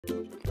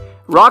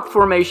Rock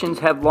formations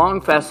have long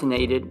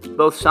fascinated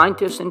both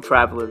scientists and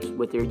travelers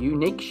with their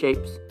unique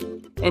shapes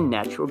and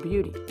natural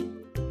beauty.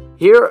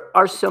 Here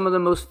are some of the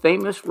most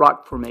famous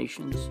rock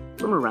formations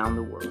from around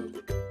the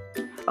world.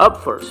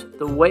 Up first,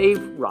 the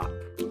wave rock.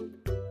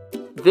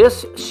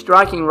 This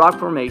striking rock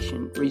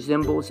formation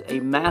resembles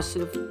a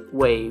massive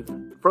wave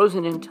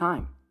frozen in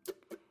time.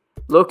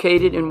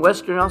 Located in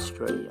Western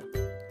Australia,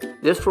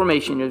 this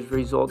formation is the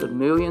result of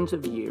millions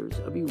of years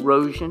of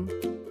erosion,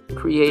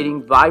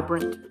 creating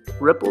vibrant,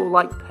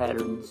 ripple-like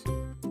patterns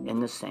in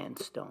the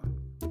sandstone.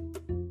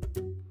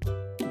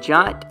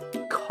 Giant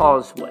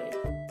Causeway.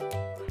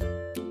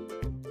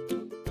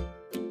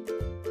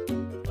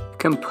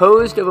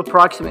 Composed of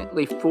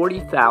approximately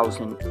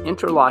 40,000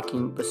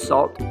 interlocking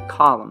basalt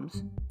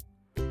columns,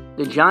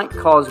 the Giant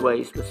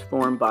Causeways was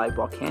formed by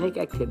volcanic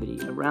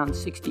activity around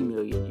 60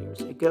 million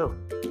years ago.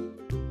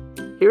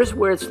 Here's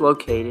where it's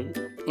located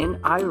in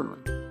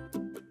Ireland.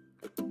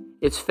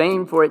 It's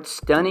famed for its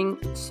stunning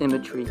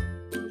symmetry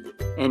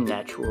and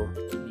natural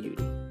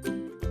beauty.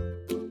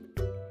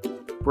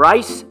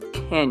 Bryce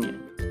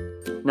Canyon,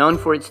 known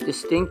for its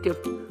distinctive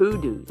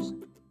hoodoos,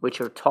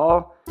 which are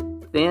tall,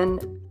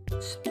 thin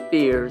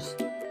spheres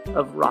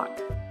of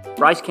rock.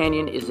 Bryce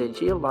Canyon is a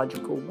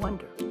geological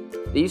wonder.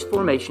 These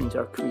formations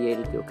are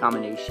created through a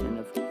combination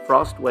of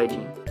frost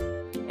wedging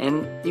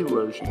and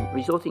erosion,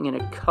 resulting in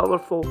a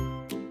colorful,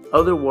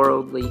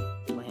 otherworldly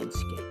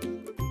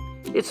landscape.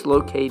 It's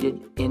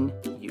located in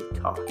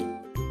Utah.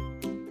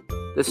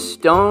 The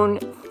Stone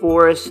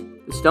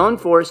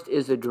Forest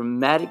is a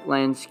dramatic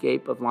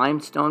landscape of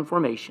limestone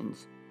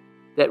formations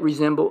that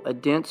resemble a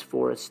dense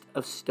forest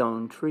of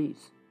stone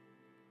trees.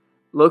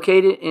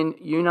 Located in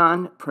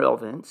Yunnan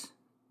Province,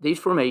 these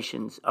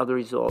formations are the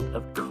result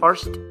of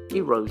karst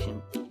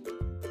erosion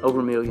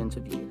over millions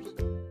of years.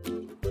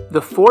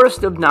 The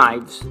Forest of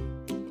Knives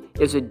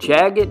is a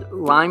jagged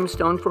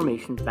limestone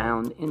formation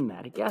found in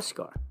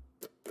Madagascar.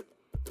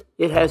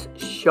 It has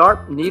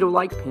sharp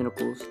needle-like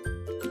pinnacles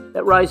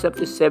that rise up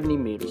to 70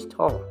 meters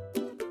tall.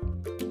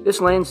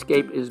 This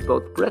landscape is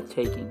both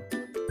breathtaking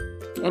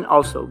and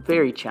also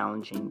very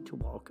challenging to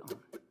walk on.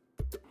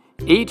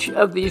 Each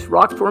of these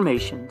rock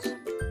formations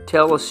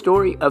tell a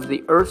story of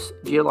the Earth's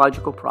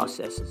geological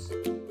processes,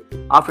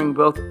 offering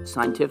both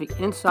scientific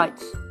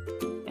insights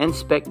and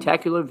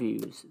spectacular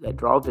views that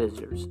draw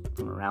visitors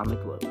from around the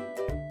globe.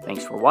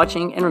 Thanks for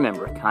watching, and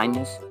remember,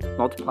 kindness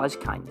multiplies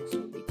kindness.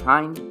 Be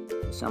kind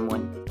to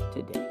someone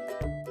today.